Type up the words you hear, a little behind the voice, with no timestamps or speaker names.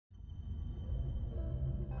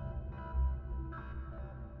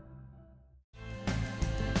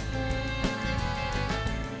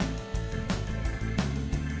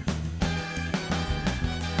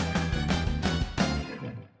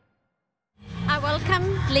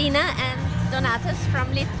Welcome, Lina and Donatas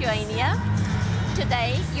from Lithuania.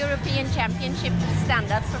 Today, European Championship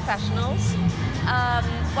Stand-Up Professionals.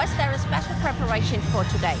 Was there a special preparation for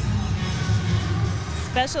today?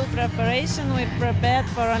 Special preparation, we prepared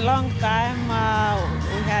for a long time.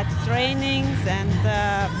 We had trainings and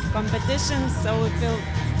competitions, so we feel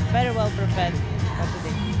very well prepared for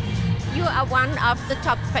today. You are one of the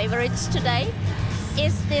top favorites today.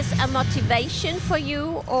 Is this a motivation for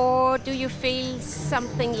you, or do you feel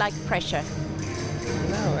something like pressure?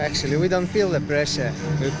 No, actually, we don't feel the pressure.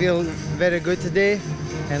 We feel very good today,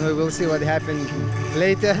 and we will see what happens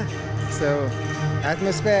later. So,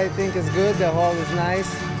 atmosphere, I think, is good. The hall is nice.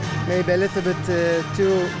 Maybe a little bit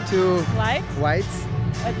too white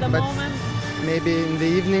At the moment. Maybe in the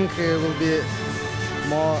evening will be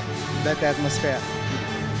more better atmosphere.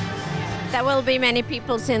 There will be many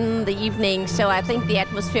people in the evening, so I think the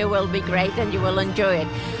atmosphere will be great and you will enjoy it.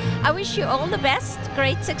 I wish you all the best,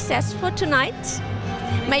 great success for tonight.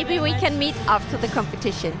 Maybe we can meet after the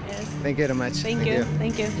competition. Yes. Thank you very much. Thank you.